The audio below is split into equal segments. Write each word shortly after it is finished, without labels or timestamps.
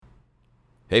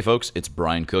Hey folks, it's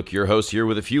Brian Cook, your host here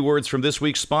with a few words from this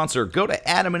week's sponsor. Go to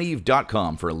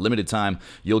adamandeve.com. For a limited time,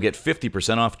 you'll get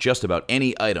 50% off just about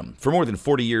any item. For more than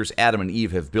 40 years, Adam and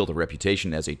Eve have built a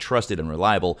reputation as a trusted and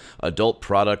reliable adult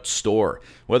product store.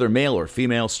 Whether male or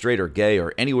female, straight or gay,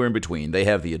 or anywhere in between, they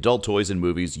have the adult toys and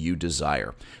movies you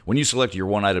desire. When you select your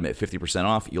one item at 50%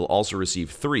 off, you'll also receive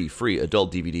 3 free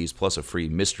adult DVDs plus a free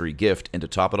mystery gift. And to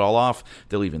top it all off,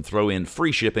 they'll even throw in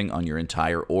free shipping on your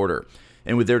entire order.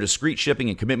 And with their discreet shipping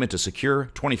and commitment to secure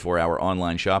 24-hour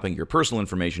online shopping, your personal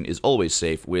information is always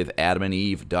safe with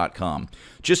adamandeve.com.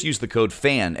 Just use the code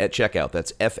FAN at checkout.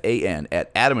 That's F-A-N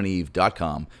at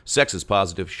adamandeve.com. Sex is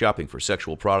positive. Shopping for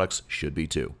sexual products should be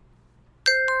too.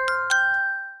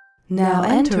 Now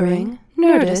entering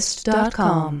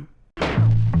Nerdist.com.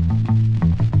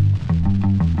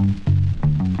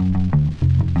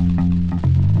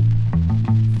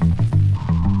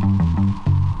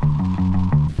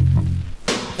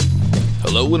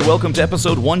 Hello and welcome to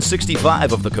episode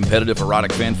 165 of the Competitive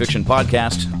Erotic Fanfiction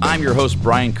Podcast. I'm your host,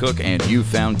 Brian Cook, and you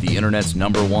found the internet's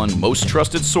 #1 most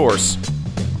trusted source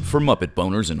for Muppet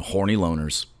boners and horny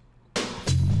loners.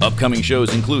 Upcoming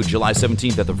shows include July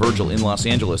 17th at the Virgil in Los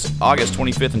Angeles, August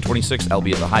 25th and 26th I'll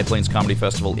be at the High Plains Comedy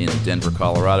Festival in Denver,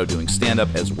 Colorado, doing stand-up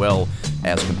as well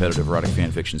as competitive erotic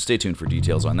fanfiction. Stay tuned for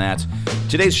details on that.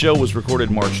 Today's show was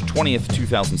recorded March 20th,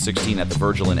 2016 at the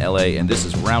Virgil in LA, and this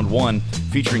is round 1,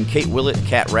 featuring Kate Willet,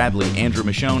 Kat Radley, Andrew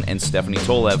Michaan, and Stephanie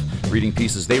Tolev, reading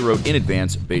pieces they wrote in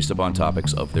advance based upon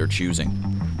topics of their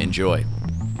choosing. Enjoy.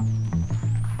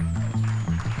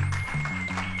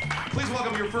 Please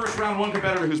welcome your first round 1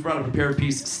 competitor who's brought a prepared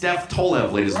piece, Steph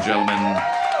Tolev, ladies and gentlemen.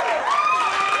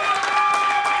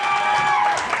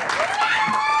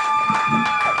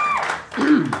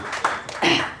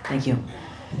 Thank you.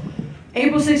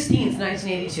 April 16th,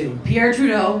 1982. Pierre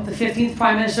Trudeau, the 15th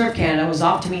Prime Minister of Canada, was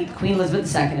off to meet Queen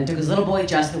Elizabeth II and took his little boy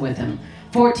Justin with him.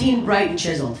 14, bright and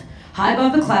chiseled. High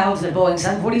above the clouds at Boeing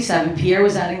 747, Pierre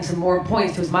was adding some more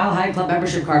points to his Mile High Club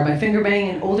membership card by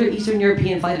finger-banging an older Eastern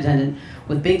European flight attendant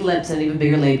with big lips and even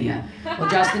bigger labia, while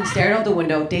Justin stared out the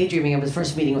window, daydreaming of his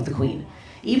first meeting with the Queen.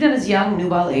 Even at his young,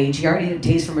 nubile age, he already had a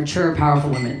taste for mature, powerful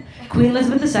women. Queen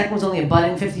Elizabeth II was only a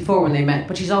budding 54 when they met,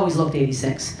 but she's always looked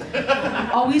 86.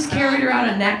 Always carried around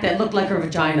a neck that looked like her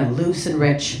vagina, loose and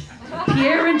rich.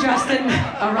 Pierre and Justin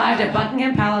arrived at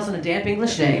Buckingham Palace on a damp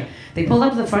English day. They pulled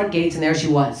up to the front gates, and there she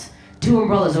was. 2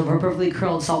 umbrellas over her perfectly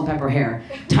curled salt and pepper hair,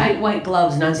 tight white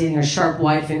gloves enunciating her sharp,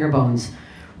 wide finger bones,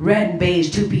 red and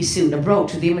beige 2-piece suit, a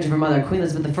brooch with the image of her mother, Queen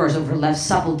Elizabeth I, over her left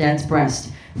supple, dense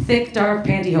breast, thick, dark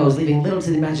pantyhose leaving little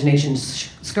to the imagination,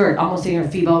 skirt almost hitting her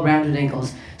feeble, rounded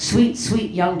ankles. Sweet,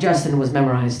 sweet young Justin was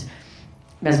memorized.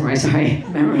 I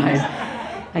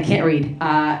can't read.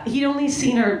 He'd only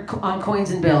seen her on coins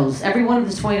and bills. Every one of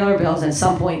his $20 bills at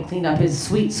some point cleaned up his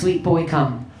sweet, sweet boy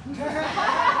cum.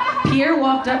 Pierre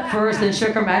walked up first and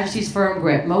shook Her Majesty's firm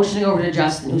grip, motioning over to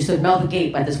Justin, who stood mouth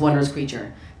agape at this wondrous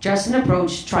creature. Justin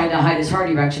approached, trying to hide his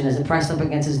heart erection as it pressed up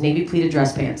against his navy pleated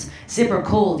dress pants, zipper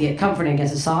cold yet comforting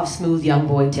against a soft, smooth young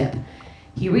boy tip.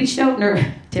 He reached out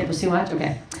Tip was too much?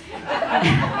 Okay.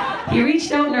 He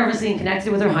reached out nervously and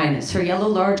connected with Her Highness. Her yellow,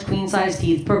 large, queen-sized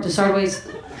teeth perked a sideways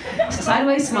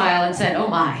smile and said, "Oh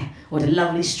my, what a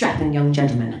lovely, strapping young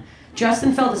gentleman."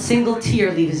 Justin felt a single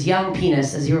tear leave his young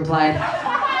penis as he replied,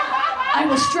 "I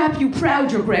will strap you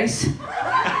proud, your grace."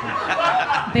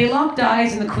 They locked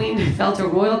eyes and the Queen felt her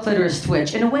royal clitoris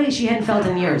twitch in a way she hadn't felt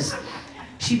in years.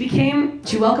 She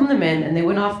welcomed them in, and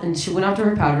she went off to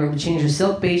her powder room to change her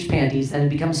silk beige panties that had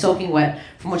become soaking wet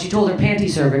from what she told her panty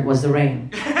servant was the rain.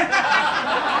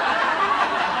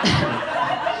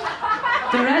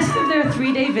 The rest of their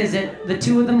 3-day visit, the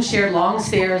 2 of them shared long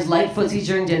stares, light footsies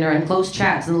during dinner, and close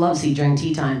chats in the love seat during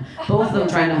tea time, both of them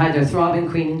trying to hide their throbbing,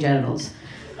 creaming genitals.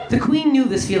 The Queen knew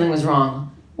this feeling was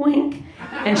wrong. Wink.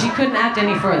 And she couldn't act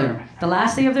any further. The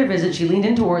last day of their visit, she leaned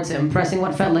in towards him, pressing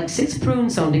what felt like 6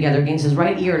 prunes sewn together against his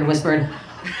right ear and whispered,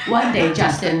 "One day,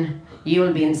 Justin, you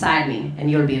will be inside me,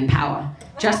 and you'll be in power."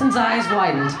 Justin's eyes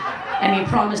widened, and he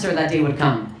promised her that day would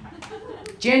come.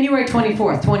 January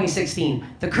 24th, 2016,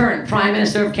 the current Prime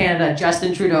Minister of Canada,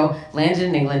 Justin Trudeau, landed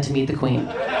in England to meet the Queen.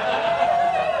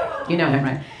 You know him,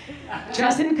 right?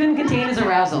 Justin couldn't contain his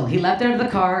arousal. He leapt out of the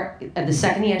car at the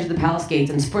second he entered the palace gates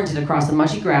and sprinted across the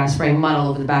mushy grass, spraying mud all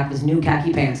over the back of his new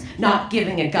khaki pants, not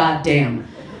giving a goddamn.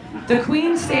 The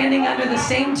Queen, standing under the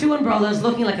same 2 umbrellas,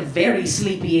 looking like a very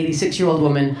sleepy 86-year-old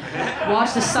woman,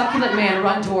 watched the succulent man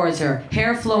run towards her,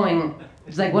 hair flowing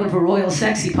like one of her royal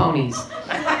sexy ponies.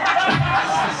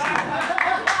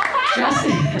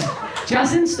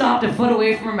 Justin stopped a foot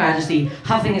away from Her Majesty,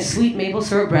 huffing a sweet maple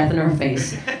syrup breath in her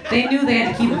face. They knew they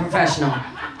had to keep it professional.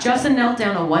 Justin knelt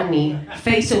down on one knee,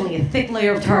 face only a thick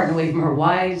layer of tartan away from her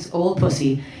wise old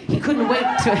pussy. He couldn't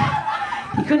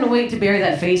wait to bury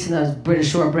that face in those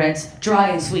British shortbreads, dry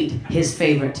and sweet, his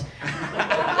favorite.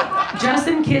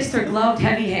 Justin kissed her gloved,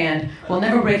 heavy hand while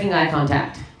never breaking eye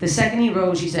contact. The second he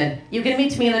rose, she said, "You can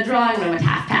meet me in the drawing room at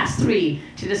 3:30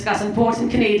 to discuss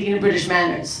important Canadian and British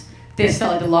manners." This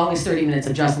felt like the longest 30 minutes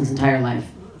of Justin's entire life.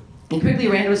 He quickly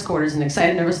ran to his quarters in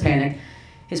excited, nervous panic,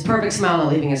 his perfect smile not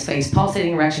leaving his face,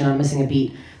 pulsating erection not missing a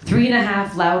beat.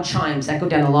 3.5 loud chimes echoed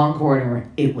down the long corridor.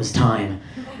 It was time.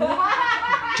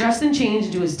 Justin changed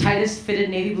into his tightest fitted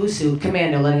navy blue suit,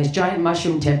 commando, letting his giant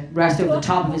mushroom tip rest over the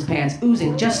top of his pants,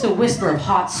 oozing just a whisper of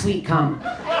hot, sweet cum.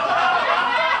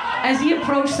 As he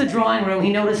approached the drawing room,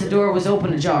 he noticed the door was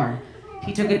open ajar.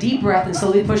 He took a deep breath and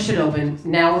slowly pushed it open,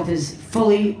 now with his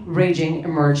fully raging,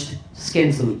 emerged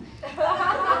skin flute.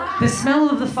 The smell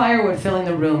of the firewood filling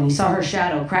the room, he saw her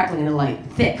shadow crackling in the light,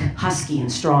 thick, husky,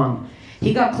 and strong.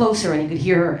 He got closer and he could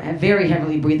hear her very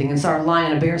heavily breathing and saw her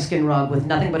lying on a bearskin rug with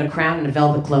nothing but a crown and a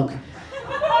velvet cloak.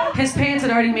 His pants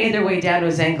had already made their way down to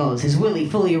his ankles, his willy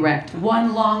fully erect,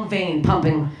 one long vein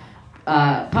pumping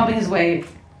his way,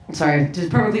 to his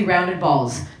perfectly rounded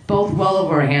balls, both well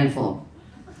over a handful.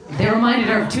 They reminded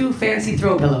her of 2 fancy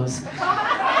throw pillows.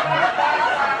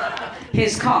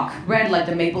 His cock, red like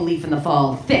the maple leaf in the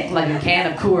fall, thick like a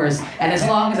can of Coors, and as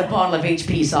long as a bottle of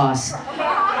HP sauce.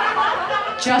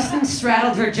 Justin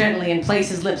straddled her gently and placed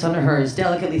his lips under hers,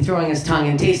 delicately throwing his tongue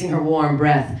and tasting her warm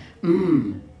breath.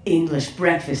 English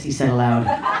breakfast, he said aloud.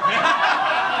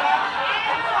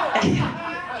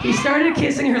 He started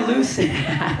kissing her loose...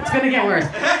 It's gonna get worse.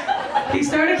 He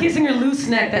started kissing her loose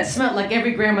neck that smelled like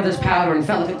every grandmother's powder and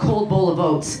felt like a cold bowl of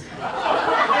oats.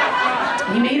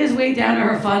 He made his way down to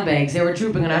her fun bags. They were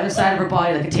drooping on either side of her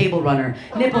body like a table runner,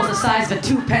 nipples the size of a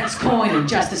 2-pence coin and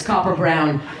just as copper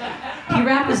brown. He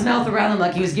wrapped his mouth around them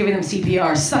like he was giving them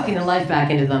CPR, sucking the life back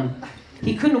into them.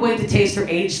 He couldn't wait to taste her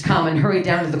aged cum and hurried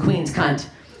down to the Queen's cunt.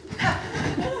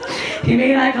 He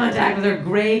made eye contact with her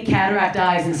gray cataract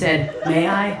eyes and said, "May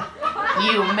I?"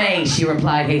 "You may," she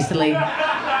replied hastily.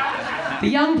 The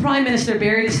young Prime Minister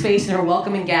buried his face in her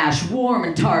welcoming gash, warm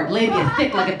and tart, labia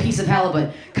thick like a piece of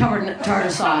halibut, covered in tartar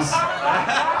sauce.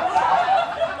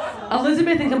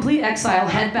 Elizabeth, in complete exile,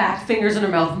 head back, fingers in her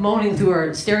mouth, moaning through her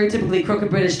stereotypically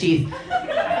crooked British teeth.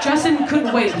 Justin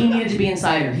couldn't wait. He needed to be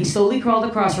inside her. He slowly crawled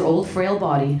across her old, frail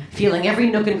body, feeling every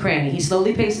nook and cranny. He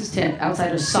slowly paced his tip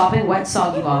outside her sopping, wet,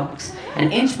 soggy box,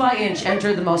 and inch by inch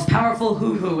entered the most powerful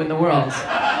hoo-hoo in the world.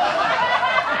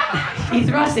 He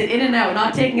thrust it in and out,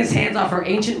 not taking his hands off her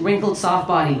ancient, wrinkled, soft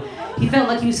body. He felt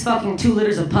like he was fucking 2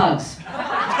 litters of pugs.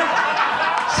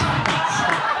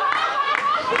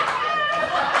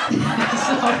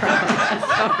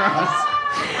 So gross.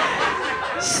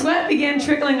 Sweat began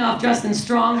trickling off Justin's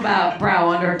strong brow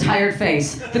under her tired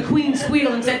face. The Queen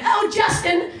squealed and said, "Oh,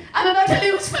 Justin, I'm about to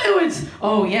lose fluids."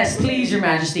 "Oh, yes, please, Your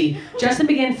Majesty." Justin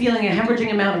began feeling a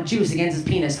hemorrhaging amount of juice against his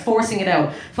penis, forcing it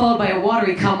out, followed by a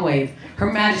watery cum wave.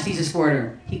 Her Majesty's a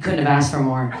squirter. He couldn't have asked for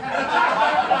more.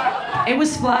 It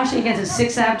was splashing against his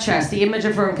 6-ab chest. The image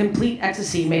of her in complete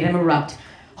ecstasy made him erupt.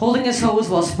 Holding his hose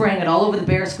while spraying it all over the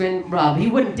bearskin rub, he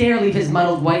wouldn't dare leave his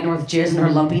muddled white north jizz in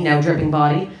her lumpy, now dripping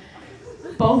body.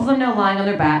 Both of them now lying on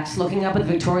their backs, looking up at the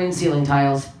Victorian ceiling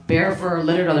tiles, bare fur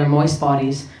littered on their moist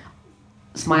bodies,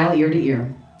 smile ear to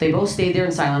ear. They both stayed there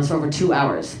in silence for over 2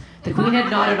 hours. The Queen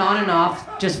had nodded on and off,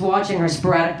 just watching her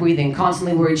sporadic breathing,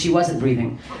 constantly worried she wasn't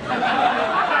breathing.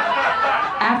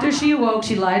 After she awoke,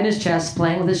 she lied in his chest,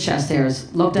 playing with his chest hairs,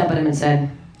 looked up at him and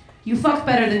said, "You fuck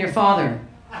better than your father."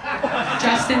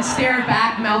 Justin stared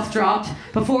back, mouth dropped.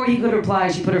 Before he could reply,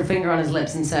 she put her finger on his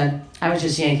lips and said, "I was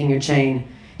just yanking your chain.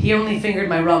 He only fingered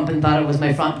my rump and thought it was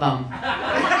my front bum."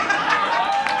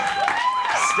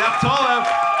 Steph Tolev.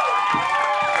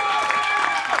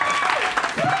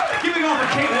 Give it on for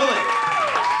Kate Willet.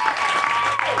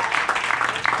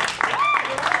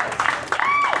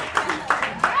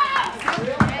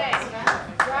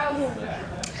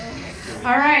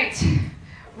 All right.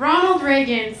 Ronald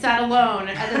Reagan sat alone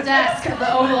at the desk of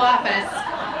the Oval Office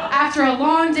after a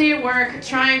long day at work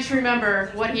trying to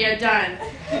remember what he had done.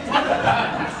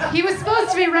 He was supposed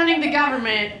to be running the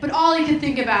government, but all he could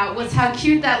think about was how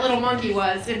cute that little monkey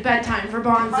was in Bedtime for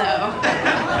Bonzo.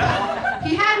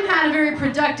 He hadn't had a very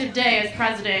productive day as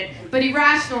president, but he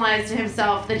rationalized to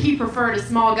himself that he preferred a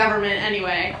small government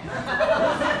anyway.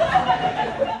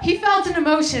 He felt an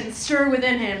emotion stir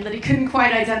within him that he couldn't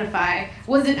quite identify.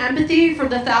 Was it empathy for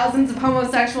the thousands of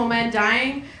homosexual men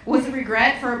dying? Was it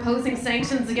regret for opposing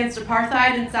sanctions against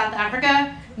apartheid in South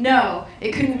Africa? No,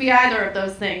 it couldn't be either of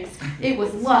those things. It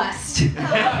was lust.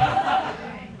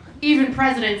 Even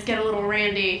presidents get a little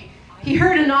randy. He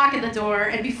heard a knock at the door,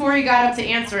 and before he got up to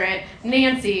answer it,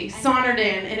 Nancy sauntered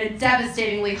in a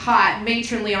devastatingly hot,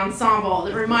 matronly ensemble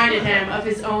that reminded him of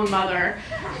his own mother.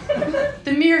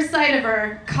 The mere sight of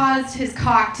her caused his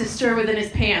cock to stir within his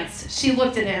pants. She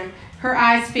looked at him, her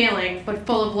eyes failing, but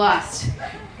full of lust.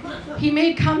 He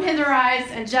made come-hither eyes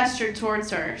and gestured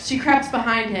towards her. She crept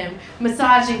behind him,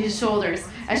 massaging his shoulders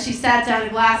as she sat down a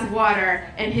glass of water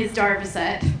and his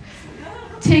darvisette.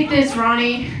 "Take this,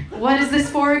 Ronnie." "What is this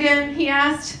for again?" he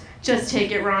asked. "Just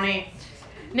take it, Ronnie."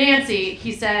 "Nancy,"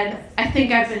 he said, "I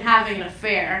think I've been having an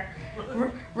affair."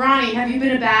 "Ronnie, have you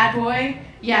been a bad boy?"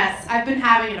 "Yes, I've been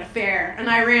having an affair, an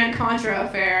Iran-Contra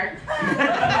affair."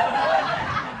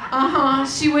 "Uh-huh,"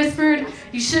 she whispered.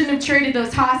 "You shouldn't have traded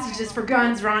those hostages for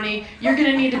guns, Ronnie. You're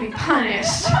gonna need to be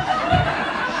punished."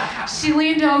 She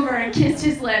leaned over and kissed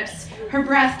his lips. Her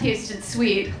breath tasted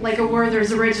sweet, like a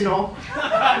Werther's original.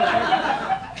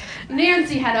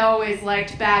 Nancy had always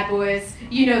liked bad boys.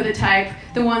 You know the type,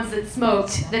 the ones that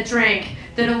smoked, that drank,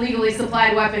 that illegally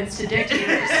supplied weapons to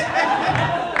dictators.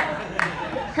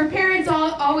 Her parents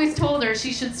always told her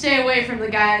she should stay away from the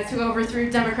guys who overthrew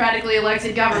democratically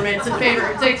elected governments in favor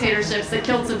of dictatorships that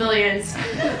killed civilians.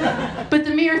 But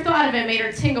the mere thought of it made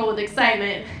her tingle with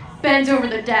excitement. "Bend over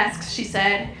the desk," she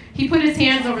said. He put his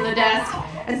hands over the desk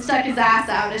and stuck his ass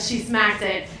out as she smacked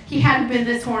it. He hadn't been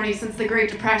this horny since the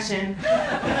Great Depression.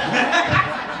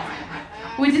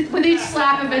 With each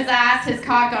slap of his ass, his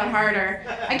cock got harder.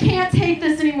 "I can't take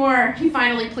this anymore," he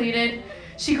finally pleaded.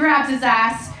 She grabbed his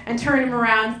ass and turned him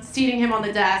around, seating him on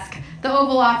the desk. The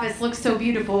Oval Office looked so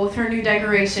beautiful with her new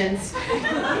decorations.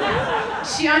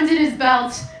 She undid his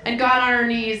belt and got on her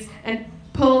knees and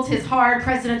pulled his hard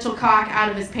presidential cock out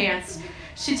of his pants.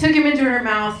 She took him into her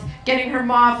mouth, getting her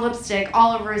mauve lipstick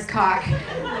all over his cock,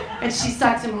 and she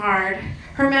sucked him hard.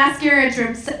 Her mascara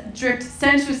dripped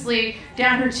sensuously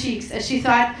down her cheeks as she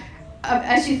thought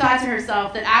to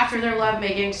herself that after their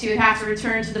lovemaking, she would have to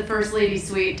return to the First Lady's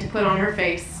suite to put on her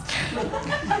face.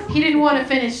 He didn't want to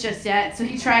finish just yet, so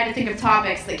he tried to think of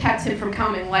topics that kept him from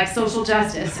coming, like social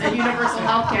justice and universal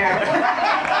health care.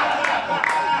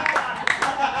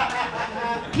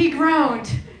 He groaned.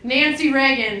 "Nancy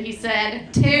Reagan," he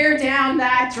said, "tear down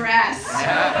that dress."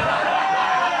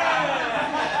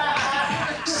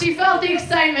 She felt the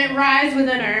excitement rise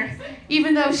within her.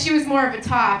 Even though she was more of a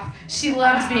top, she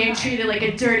loved being treated like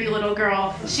a dirty little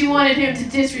girl. She wanted him to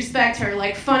disrespect her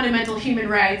like fundamental human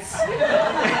rights.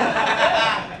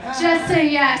 "Just say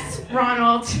yes,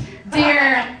 Ronald.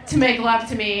 Dare to make love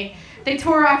to me." They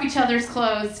tore off each other's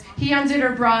clothes. He undid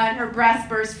her bra and her breasts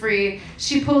burst free.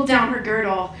 She pulled down her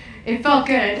girdle. It felt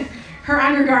good. Her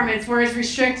undergarments were as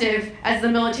restrictive as the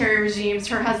military regimes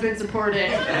her husband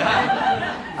supported.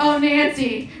 "Oh,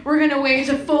 Nancy, we're gonna wage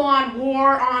a full-on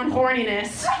war on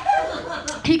horniness."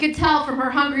 He could tell from her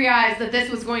hungry eyes that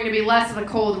this was going to be less of a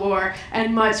cold war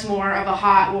and much more of a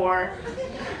hot war.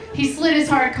 He slid his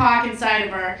hard cock inside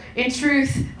of her. In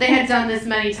truth, they had done this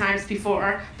many times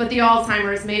before, but the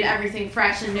Alzheimer's made everything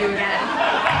fresh and new again.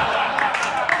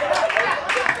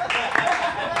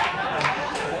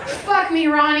 "Fuck me,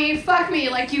 Ronnie. Fuck me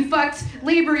like you fucked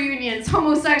labor unions,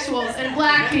 homosexuals, and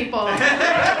black people."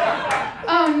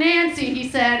 "Oh, Nancy," he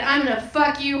said, "I'm gonna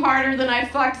fuck you harder than I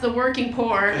fucked the working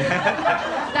poor."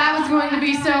 That was going to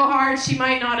be so hard she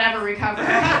might not ever recover.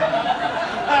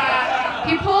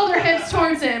 He pulled her hips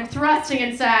towards him, thrusting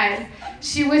inside.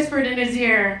 She whispered in his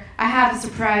ear, "I have a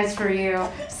surprise for you.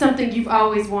 Something you've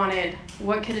always wanted.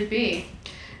 What could it be?"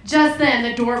 Just then,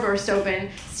 the door burst open.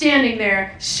 Standing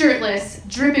there, shirtless,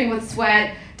 dripping with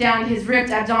sweat down his ripped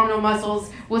abdominal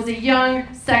muscles, was a young,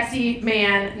 sexy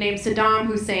man named Saddam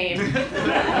Hussein.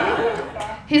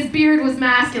 His beard was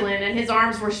masculine and his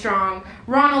arms were strong.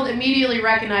 Ronald immediately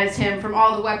recognized him from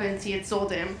all the weapons he had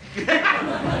sold him.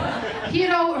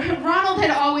 Ronald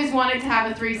had always wanted to have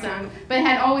a threesome, but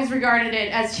had always regarded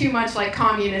it as too much like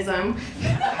communism.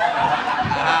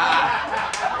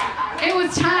 It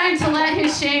was time to let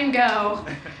his shame go.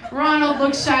 Ronald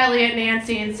looked shyly at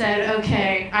Nancy and said,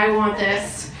 "Okay, I want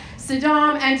this."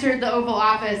 Saddam entered the Oval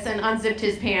Office and unzipped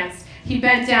his pants. He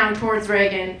bent down towards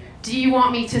Reagan. "Do you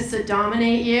want me to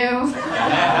Saddominate you?"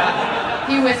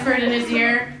 he whispered in his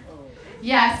ear.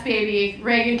 "Yes, baby."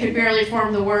 Reagan could barely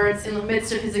form the words in the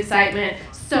midst of his excitement.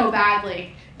 "So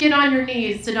badly." "Get on your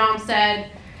knees," Saddam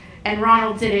said. And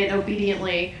Ronald did it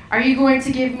obediently. "Are you going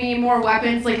to give me more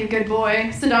weapons like a good boy?"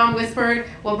 Saddam whispered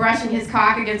while brushing his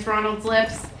cock against Ronald's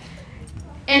lips.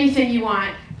 "Anything you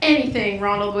want. Anything,"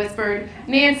 Ronald whispered.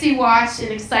 Nancy watched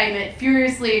in excitement,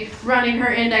 furiously running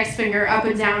her index finger up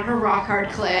and down her rock-hard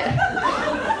clit.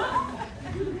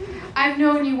 I've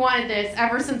known you wanted this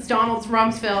ever since Donald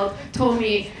Rumsfeld told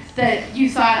me that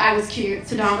you thought I was cute,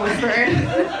 Saddam whispered.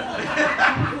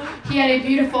 He had a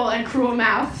beautiful and cruel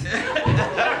mouth.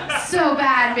 So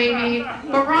bad, baby.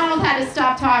 But Ronald had to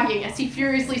stop talking as he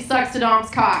furiously sucked Saddam's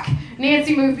cock.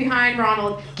 Nancy moved behind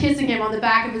Ronald, kissing him on the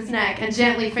back of his neck and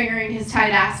gently fingering his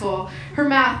tight asshole. Her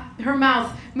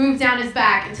mouth moved down his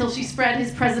back until she spread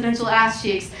his presidential ass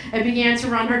cheeks and began to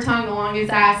run her tongue along his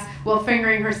ass while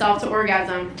fingering herself to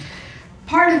orgasm.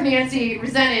 Part of Nancy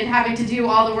resented having to do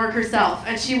all the work herself,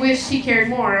 and she wished he cared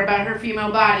more about her female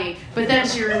body, but then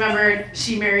she remembered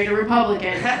she married a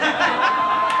Republican.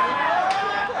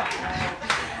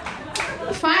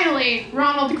 Finally,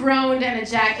 Ronald groaned and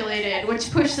ejaculated, which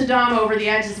pushed Saddam over the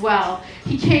edge as well.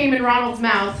 He came in Ronald's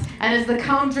mouth, and as the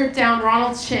cum dripped down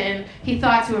Ronald's chin, he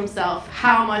thought to himself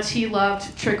how much he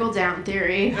loved trickle-down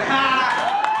theory.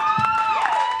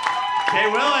 Okay,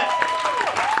 Willet.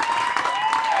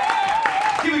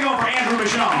 Keep it going for Andrew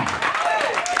Michaan.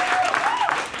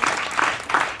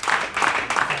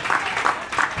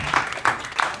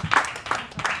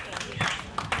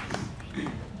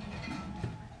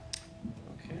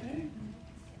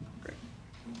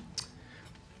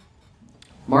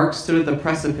 Mark stood at the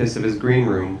precipice of his green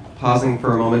room, pausing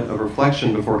for a moment of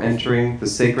reflection before entering the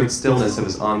sacred stillness of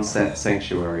his on-set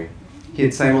sanctuary. He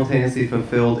had simultaneously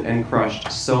fulfilled and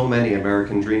crushed so many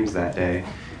American dreams that day,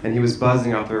 and he was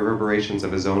buzzing off the reverberations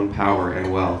of his own power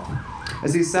and wealth.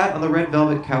 As he sat on the red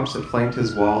velvet couch that flanked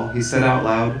his wall, he said out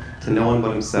loud, to no one but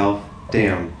himself,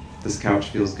 "Damn, this couch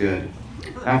feels good."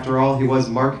 After all, he was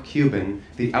Mark Cuban,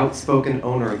 the outspoken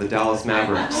owner of the Dallas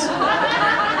Mavericks.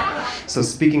 So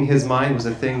speaking his mind was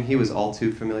a thing he was all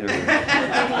too familiar with.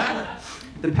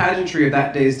 The pageantry of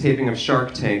that day's taping of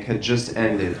Shark Tank had just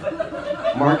ended.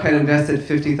 Mark had invested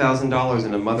 $50,000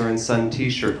 in a mother and son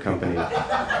t-shirt company.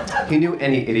 He knew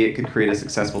any idiot could create a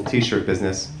successful t-shirt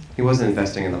business. He wasn't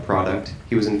investing in the product,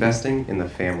 he was investing in the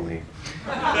family.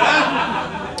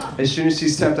 As soon as she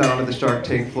stepped out onto the Shark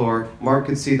Tank floor, Mark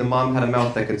could see the mom had a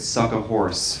mouth that could suck a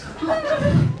horse.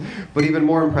 But even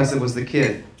more impressive was the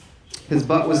kid. His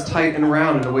butt was tight and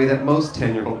round in a way that most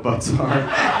 10-year-old butts are.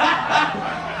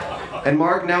 And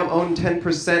Mark now owned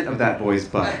 10% of that boy's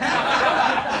butt.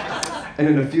 And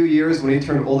in a few years, when he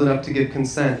turned old enough to give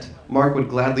consent, Mark would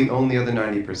gladly own the other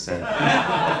 90%.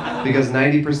 Because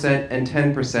 90% and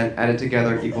 10% added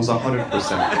together equals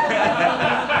 100%.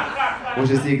 Which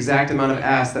is the exact amount of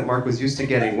ass that Mark was used to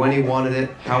getting when he wanted it,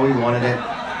 how he wanted it,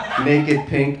 naked,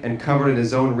 pink, and covered in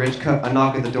his own rich cut. A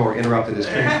knock at the door interrupted his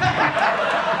drink.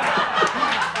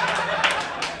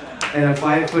 And a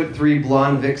 5'3"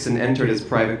 blonde vixen entered his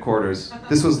private quarters.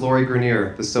 This was Lori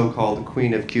Grenier, the so-called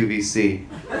queen of QVC.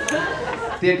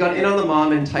 They had gone in on the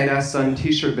mom and tight-ass son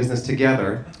t-shirt business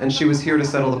together, and she was here to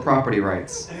settle the property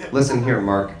rights. "Listen here,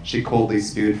 Mark," she coldly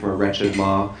spewed from a wretched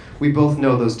maw. "We both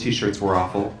know those t-shirts were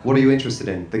awful. What are you interested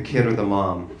in, the kid or the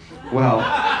mom?" "Well,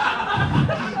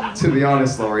 to be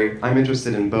honest, Lori, I'm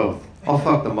interested in both. I'll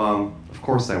fuck the mom. Of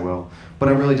course I will. But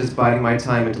I'm really just biding my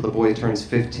time until the boy turns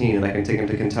 15 and I can take him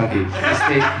to Kentucky,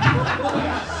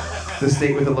 the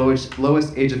state with the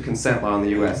lowest age of consent law in the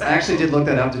U.S. I actually did look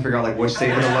that up to figure out which state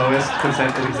had the lowest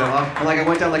consent law. And I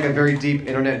went down a very deep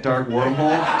internet dark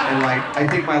wormhole, and I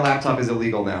think my laptop is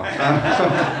illegal now.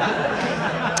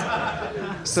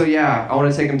 So yeah, I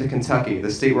want to take him to Kentucky,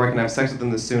 the state where I can have sex with him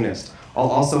the soonest. I'll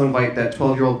also invite that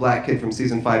 12-year-old black kid from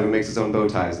season 5 who makes his own bow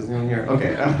ties. Is anyone here?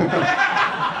 Okay.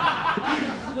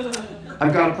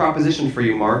 "I've got a proposition for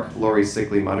you, Mark," Lori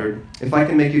sickly muttered. "If I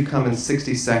can make you come in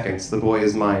 60 seconds, the boy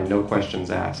is mine, no questions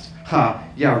asked." "Ha,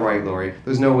 yeah, right, Lori.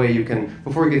 There's no way you can..."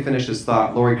 Before he could finish his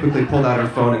thought, Lori quickly pulled out her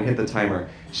phone and hit the timer.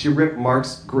 She ripped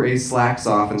Mark's gray slacks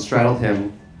off and straddled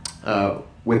him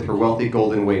with her wealthy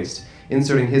golden waist,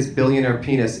 inserting his billionaire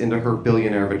penis into her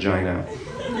billionaire vagina.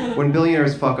 When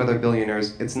billionaires fuck other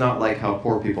billionaires, it's not like how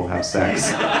poor people have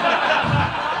sex.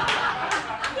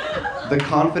 The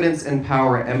confidence and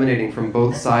power emanating from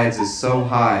both sides is so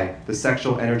high, the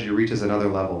sexual energy reaches another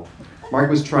level. Mark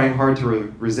was trying hard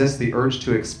to resist the urge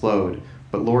to explode,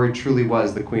 but Lori truly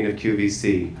was the queen of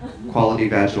QVC, quality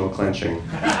vaginal clenching.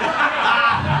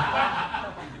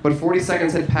 But 40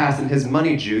 seconds had passed and his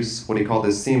money juice, what he called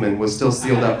his semen, was still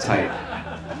sealed up tight.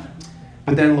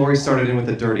 But then Lori started in with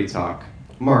the dirty talk.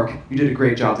 "Mark, you did a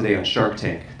great job today on Shark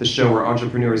Tank, the show where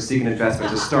entrepreneurs seek an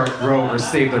investment to start, grow, or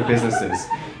save their businesses.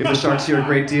 If the sharks hear a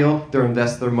great deal, they'll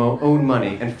invest their own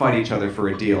money and fight each other for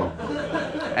a deal."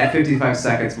 At 55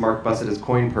 seconds, Mark busted his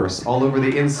coin purse all over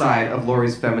the inside of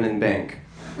Lori's feminine bank.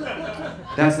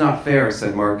 "That's not fair,"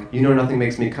 said Mark. "You know nothing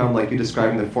makes me come like you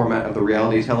describing the format of the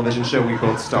reality television show we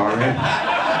both star in."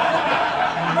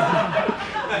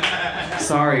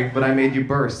 Sorry, but I made you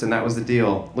burst, and that was the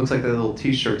deal. Looks like that little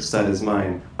t-shirt stud is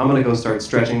mine. I'm gonna go start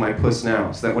stretching my puss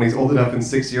now, so that when he's old enough in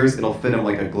 6 years, it'll fit him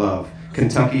like a glove.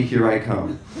 Kentucky, here I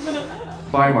come.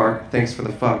 Bye, Mark. Thanks for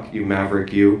the fuck, you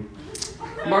maverick, you.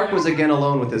 Mark was again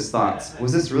alone with his thoughts.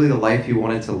 Was this really the life he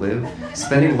wanted to live?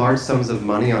 Spending large sums of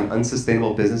money on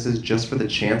unsustainable businesses just for the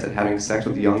chance at having sex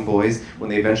with young boys when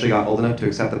they eventually got old enough to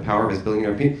accept the power of his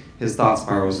billionaire penis? His thought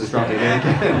spiral was disrupted again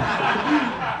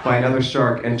by another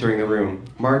shark entering the room.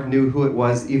 Mark knew who it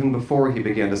was even before he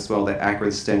began to swell the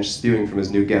acrid stench spewing from his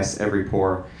new guest's every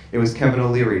pore. It was Kevin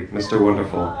O'Leary, Mr.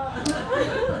 Wonderful.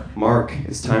 Mark,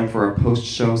 it's time for our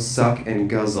post-show suck and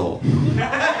guzzle.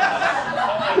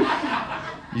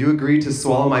 You agreed to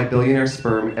swallow my billionaire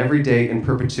sperm every day in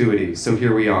perpetuity, so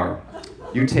here we are.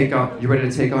 You ready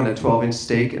to take on a 12-inch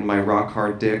steak in my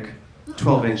rock-hard dick?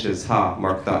 12 inches, ha,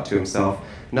 Mark thought to himself.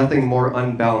 Nothing more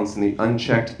unbalanced than the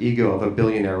unchecked ego of a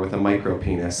billionaire with a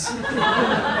micro-penis.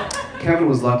 Kevin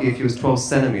was lucky if he was 12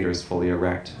 centimeters fully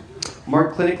erect.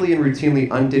 Mark clinically and routinely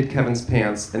undid Kevin's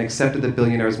pants and accepted the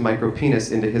billionaire's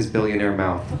micro-penis into his billionaire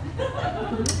mouth.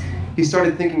 He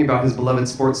started thinking about his beloved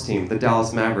sports team, the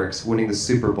Dallas Mavericks, winning the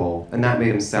Super Bowl, and that made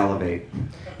him salivate.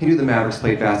 He knew the Mavericks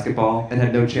played basketball and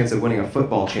had no chance of winning a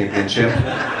football championship.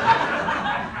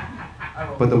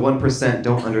 But the 1%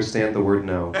 don't understand the word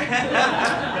no.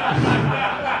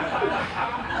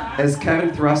 As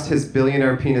Kevin thrust his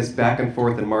billionaire penis back and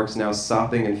forth in Mark's now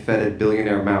sopping and fetid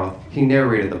billionaire mouth, he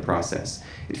narrated the process.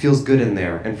 It feels good in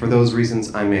there, and for those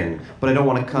reasons I'm in. But I don't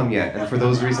want to come yet, and for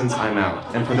those reasons I'm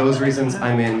out. And for those reasons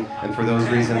I'm in, and for those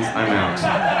reasons I'm out.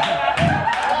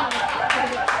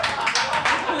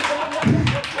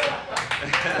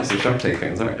 That's a Shark Tank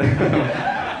fans, all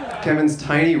right. Kevin's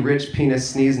tiny, rich penis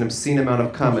sneezed an obscene amount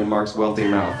of cum in Mark's wealthy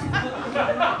mouth.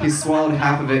 He swallowed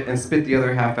half of it and spit the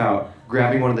other half out,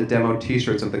 grabbing one of the demo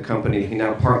t-shirts of the company he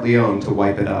now partly owned to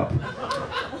wipe it up.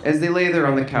 As they lay there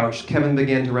on the couch, Kevin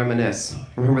began to reminisce.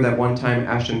 Remember that one time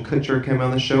Ashton Kutcher came on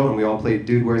the show and we all played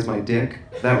Dude, Where's My Dick?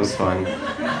 That was fun.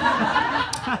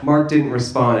 Mark didn't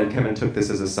respond and Kevin took this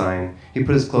as a sign. He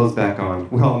put his clothes back on.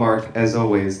 Well, Mark, as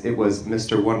always, it was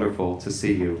Mr. Wonderful to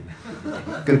see you.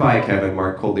 Goodbye, Kevin,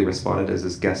 Mark coldly responded as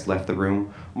his guest left the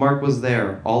room. Mark was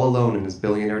there, all alone, his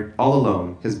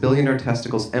billionaire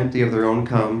testicles empty of their own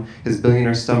cum, his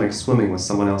billionaire stomach swimming with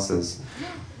someone else's.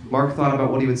 Mark thought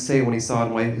about what he would say when he saw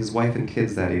his wife and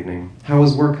kids that evening. How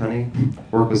was work, honey?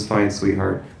 Work was fine,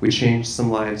 sweetheart. We changed some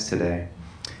lives today.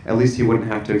 At least he wouldn't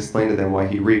have to explain to them why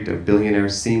he reeked of billionaire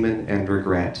semen and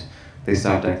regret. They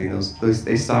stopped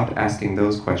asking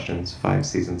those questions 5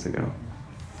 seasons ago.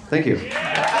 Thank you.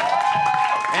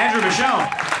 Andrew Michaan.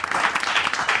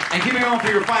 And keeping on for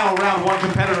your final round one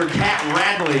competitor, Kat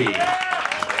Radley.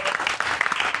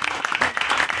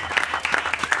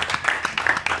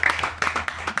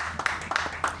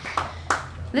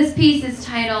 This piece is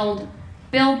titled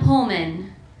Bill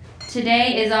Pullman.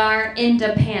 Today is our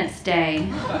Into Pants Day.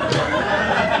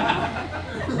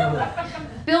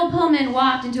 Bill Pullman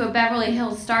walked into a Beverly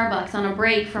Hills Starbucks on a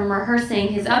break from rehearsing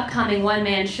his upcoming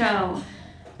one-man show,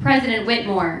 President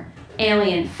Whitmore,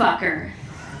 Alien Fucker.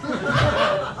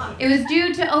 It was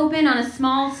due to open on a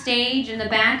small stage in the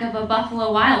back of a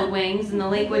Buffalo Wild Wings in the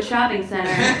Lakewood Shopping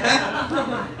Center.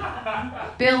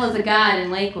 Bill is a god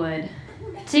in Lakewood.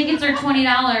 Tickets are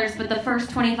 $20, but the first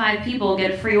 25 people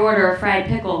get a free order of fried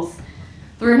pickles.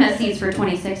 The room has seats for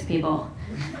 26 people.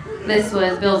 This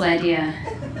was Bill's idea.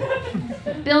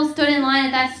 Bill stood in line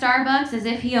at that Starbucks as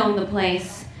if he owned the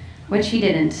place, which he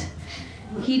didn't.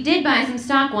 He did buy some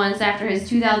stock once after his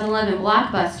 2011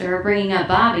 blockbuster, Bringing Up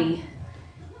Bobby.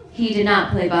 He did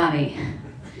not play Bobby.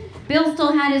 Bill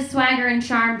still had his swagger and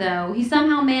charm, though. He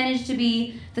somehow managed to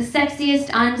be the sexiest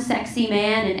unsexy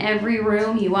man in every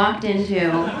room he walked into.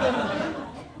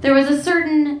 There was a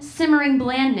certain simmering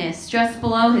blandness just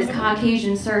below his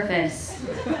Caucasian surface.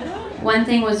 One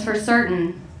thing was for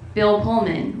certain, Bill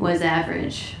Pullman was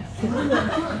average.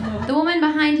 The woman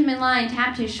behind him in line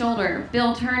tapped his shoulder.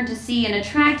 Bill turned to see an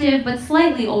attractive but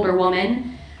slightly older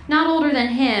woman. Not older than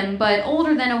him, but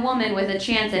older than a woman with a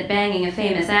chance at banging a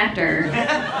famous actor.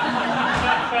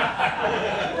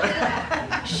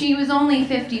 She was only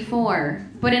 54,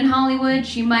 but in Hollywood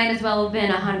she might as well have been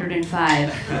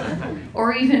 105.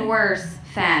 Or even worse,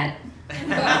 fat.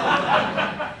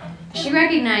 She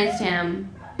recognized him.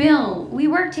 Bill, we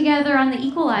worked together on The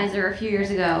Equalizer a few years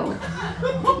ago.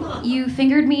 You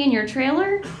fingered me in your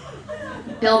trailer?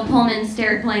 Bill Pullman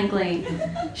stared blankly.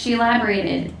 She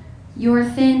elaborated. Your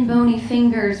thin, bony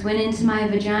fingers went into my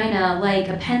vagina like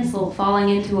a pencil falling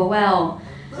into a well.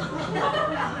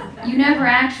 You never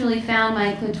actually found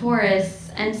my clitoris.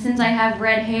 and since I have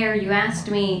red hair, you asked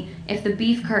me if the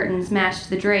beef curtains matched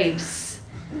the drapes.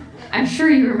 I'm sure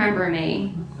you remember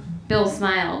me. Bill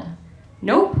smiled.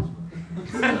 Nope.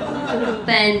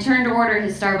 Then turned to order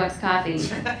his Starbucks coffee.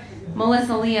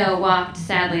 Melissa Leo walked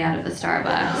sadly out of the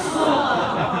Starbucks.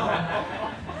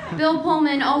 Bill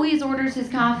Pullman always orders his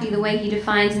coffee the way he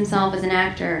defines himself as an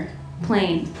actor.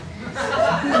 Plain.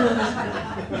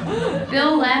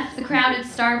 Bill left the crowded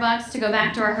Starbucks to go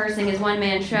back to rehearsing his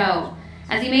one-man show.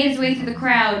 As he made his way through the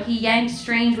crowd, he yanked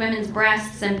strange women's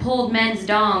breasts and pulled men's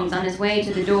dongs on his way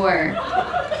to the door.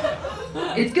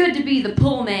 It's good to be the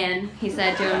pull man, he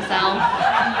said to himself.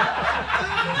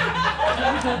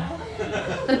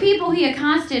 The people he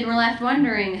accosted were left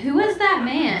wondering, who is that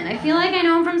man? I feel like I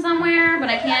know him from somewhere, but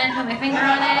I can't put my finger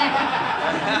on it.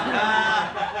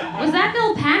 Was that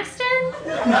Bill Paxton?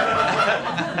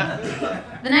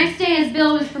 The next day, as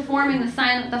Bill was performing the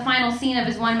final scene of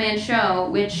his one-man show,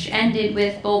 which ended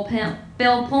with Bill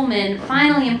Pullman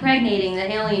finally impregnating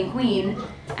the alien queen,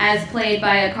 as played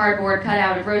by a cardboard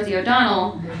cutout of Rosie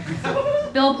O'Donnell,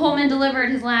 Bill Pullman delivered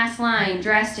his last line,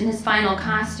 dressed in his final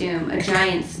costume, a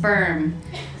giant sperm.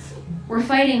 We're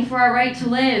fighting for our right to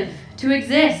live, to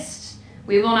exist.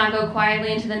 We will not go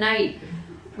quietly into the night.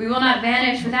 We will not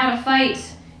vanish without a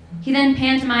fight. He then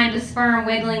pantomimed the sperm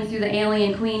wiggling through the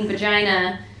alien queen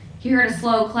vagina. He heard a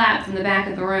slow clap from the back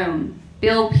of the room.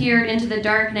 Bill peered into the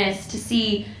darkness to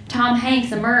see Tom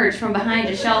Hanks emerge from behind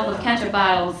a shelf of ketchup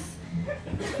bottles.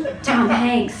 Tom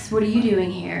Hanks, what are you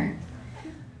doing here?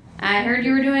 I heard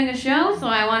you were doing a show, so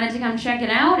I wanted to come check it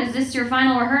out. Is this your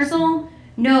final rehearsal?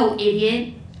 No,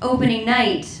 idiot. Opening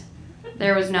night.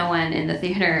 There was no one in the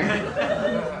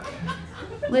theater.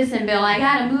 Listen, Bill, I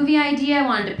got a movie idea I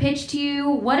wanted to pitch to you.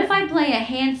 What if I play a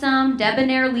handsome,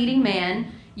 debonair leading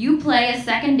man, you play a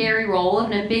secondary role of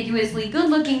an ambiguously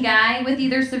good-looking guy with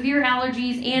either severe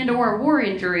allergies and/or a war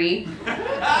injury,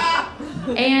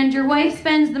 and your wife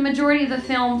spends the majority of the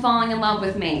film falling in love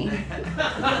with me.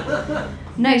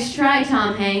 Nice try,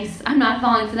 Tom Hanks. I'm not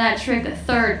falling for that trick a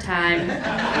third time.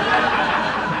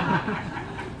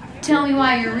 Tell me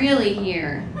why you're really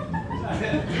here.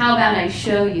 How about I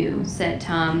show you, said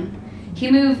Tom.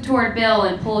 He moved toward Bill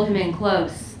and pulled him in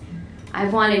close.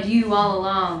 I've wanted you all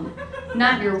along.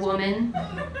 Not your woman.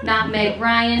 Not Meg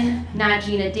Ryan. Not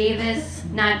Gina Davis.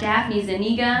 Not Daphne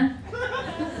Zuniga.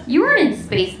 You weren't in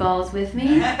Spaceballs with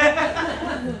me.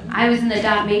 I was in the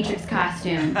Dot Matrix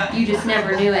costume. You just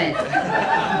never knew it.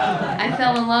 I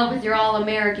fell in love with your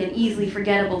all-American, easily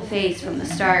forgettable face from the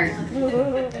start.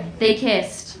 They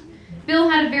kissed. Bill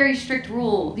had a very strict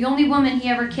rule. The only woman he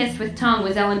ever kissed with tongue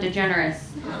was Ellen DeGeneres.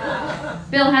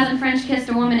 Bill hasn't French kissed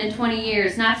a woman in 20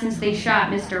 years, not since they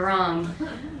shot Mr. Wrong.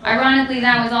 Ironically,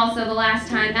 that was also the last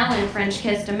time Ellen French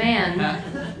kissed a man.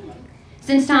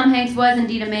 Since Tom Hanks was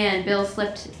indeed a man, Bill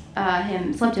slipped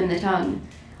him the tongue.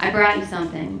 I brought you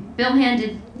something.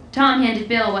 Tom handed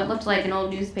Bill what looked like an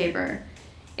old newspaper.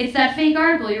 It's that fake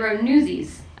article you wrote in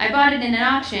Newsies. I bought it in an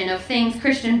auction of things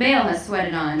Christian Bale has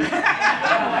sweated on.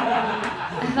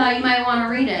 I thought you might want to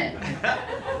read it.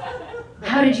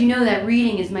 How did you know that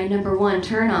reading is my #1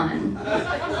 turn-on?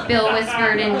 Bill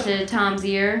whispered into Tom's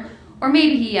ear. Or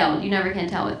maybe he yelled. You never can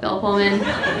tell with Bill Pullman.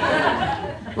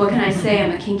 What can I say?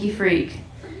 I'm a kinky freak.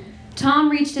 Tom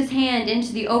reached his hand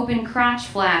into the open crotch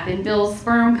flap in Bill's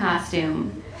sperm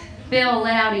costume. Bill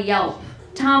let out a yelp.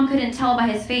 Tom couldn't tell by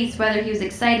his face whether he was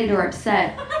excited or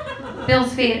upset.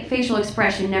 Bill's facial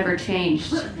expression never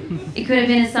changed. It could have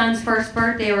been his son's first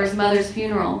birthday or his mother's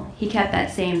funeral. He kept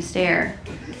that same stare.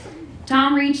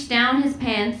 Tom reached down his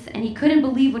pants, and he couldn't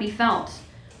believe what he felt.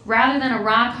 Rather than a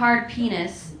rock-hard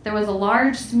penis, there was a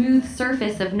large, smooth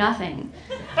surface of nothing,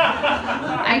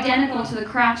 identical to the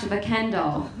crotch of a Ken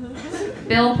doll.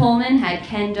 Bill Pullman had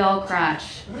Ken doll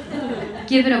crotch.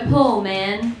 Give it a pull,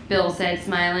 man, Bill said,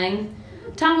 smiling.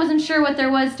 Tom wasn't sure what there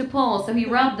was to pull, so he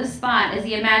rubbed the spot as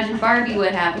he imagined Barbie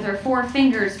would have, with her 4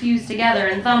 fingers fused together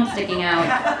and thumb sticking out.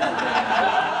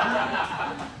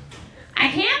 I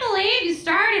can't believe you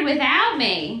started without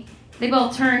me. They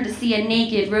both turned to see a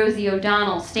naked Rosie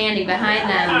O'Donnell standing behind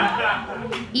them,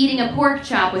 eating a pork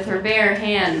chop with her bare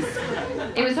hands.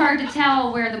 It was hard to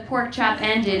tell where the pork chop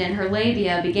ended and her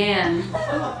labia began.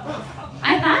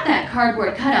 I thought that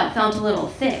cardboard cutout felt a little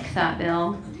thick, thought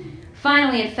Bill.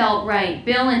 Finally, it felt right.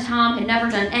 Bill and Tom had never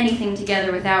done anything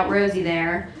together without Rosie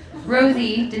there.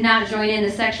 Rosie did not join in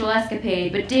the sexual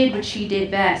escapade, but did what she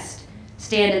did best,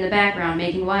 stand in the background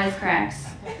making wisecracks.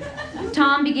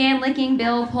 Tom began licking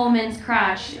Bill Pullman's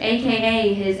crotch,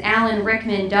 a.k.a. his Alan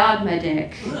Rickman dogma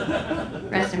dick.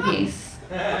 Rest in peace.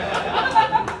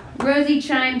 Rosie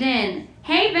chimed in.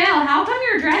 Hey, Bill, how come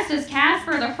you're dressed as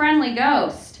Casper the Friendly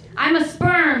Ghost? I'm a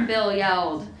sperm, Bill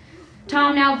yelled.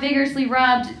 Tom now vigorously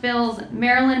rubbed Bill's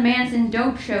Marilyn Manson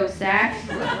dope show sack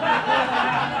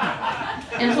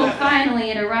until finally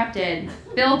it erupted.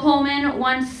 Bill Pullman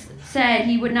once said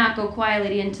he would not go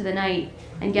quietly into the night,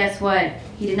 and guess what?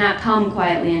 He did not come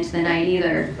quietly into the night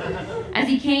either. As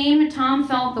he came, Tom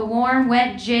felt the warm,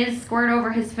 wet jizz squirt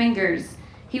over his fingers.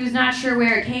 He was not sure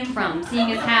where it came from,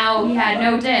 seeing as how he had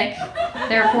no dick,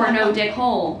 therefore no dick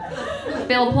hole.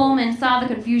 Bill Pullman saw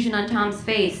the confusion on Tom's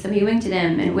face, so he winked at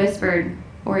him and whispered,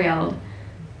 or yelled,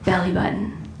 "Belly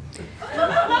button."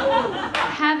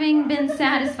 Having been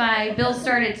satisfied, Bill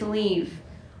started to leave.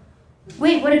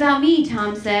 "Wait, what about me?"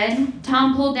 Tom said.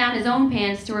 Tom pulled down his own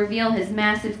pants to reveal his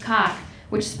massive cock,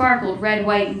 which sparkled red,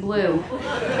 white, and blue.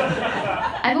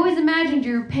 "I've always imagined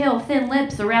your pale, thin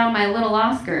lips around my little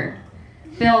Oscar."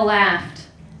 Bill laughed.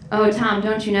 "Oh, Tom,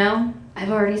 don't you know? I've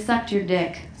already sucked your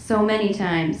dick so many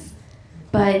times."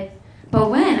 But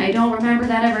when? I don't remember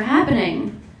that ever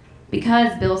happening."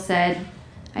 "Because," Bill said,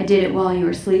 "I did it while you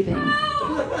were sleeping."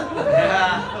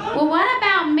 "Well, what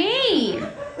about me?"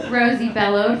 Rosie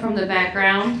bellowed from the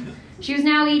background. She was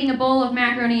now eating a bowl of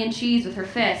macaroni and cheese with her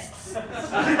fists.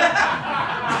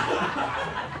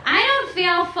 "I don't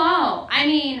feel full.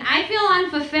 I feel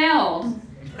unfulfilled."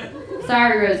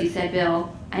 "Sorry, Rosie," said Bill.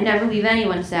 "I never leave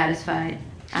anyone satisfied.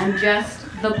 I'm just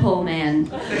the pull man."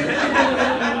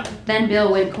 Then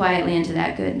Bill went quietly into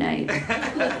that good night.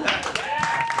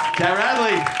 Cat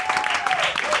Radley.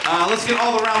 Let's get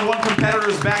all the round one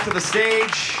competitors back to the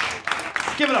stage.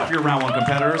 Give it up for your round one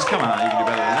competitors. Come on, you can do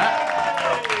better than that.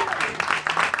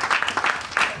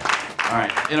 All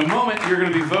right, in a moment, you're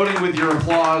going to be voting with your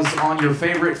applause on your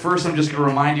favorite. First, I'm just going to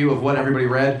remind you of what everybody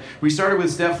read. We started with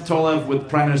Steph Tolev with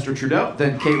Prime Minister Trudeau,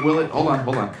 then Kate Willet, hold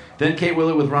on. Then Kate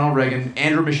Willet with Ronald Reagan,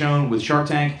 Andrew Michaan with Shark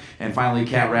Tank, and finally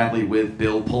Cat Radley with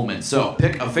Bill Pullman. So,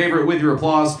 pick a favorite with your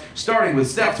applause, starting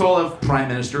with Steph Tolev, Prime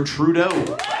Minister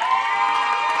Trudeau.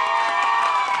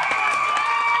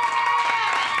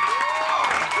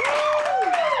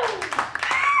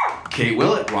 Kate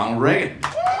Willet, Ronald Reagan.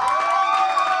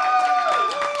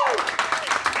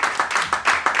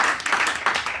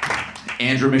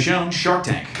 Andrew Michaan, Shark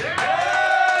Tank.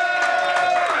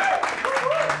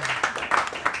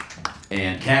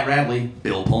 And Cat Radley,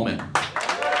 Bill Pullman.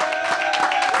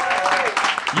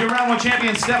 Your round one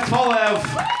champion, Steph Tolev.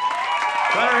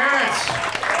 Let her hear it.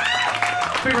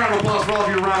 Big round of applause for all of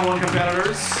your round one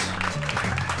competitors.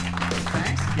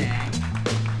 Thanks, gang.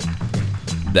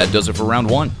 That does it for round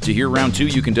one. To hear round two,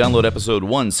 you can download episode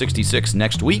 166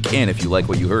 next week. And if you like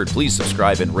what you heard, please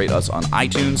subscribe and rate us on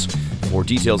iTunes. For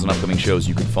details on upcoming shows,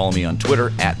 you can follow me on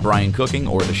Twitter @BrianCooking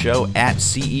or the show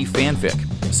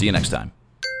 @CEFanfic. See you next time.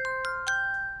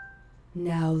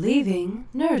 Now leaving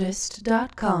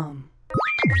Nerdist.com.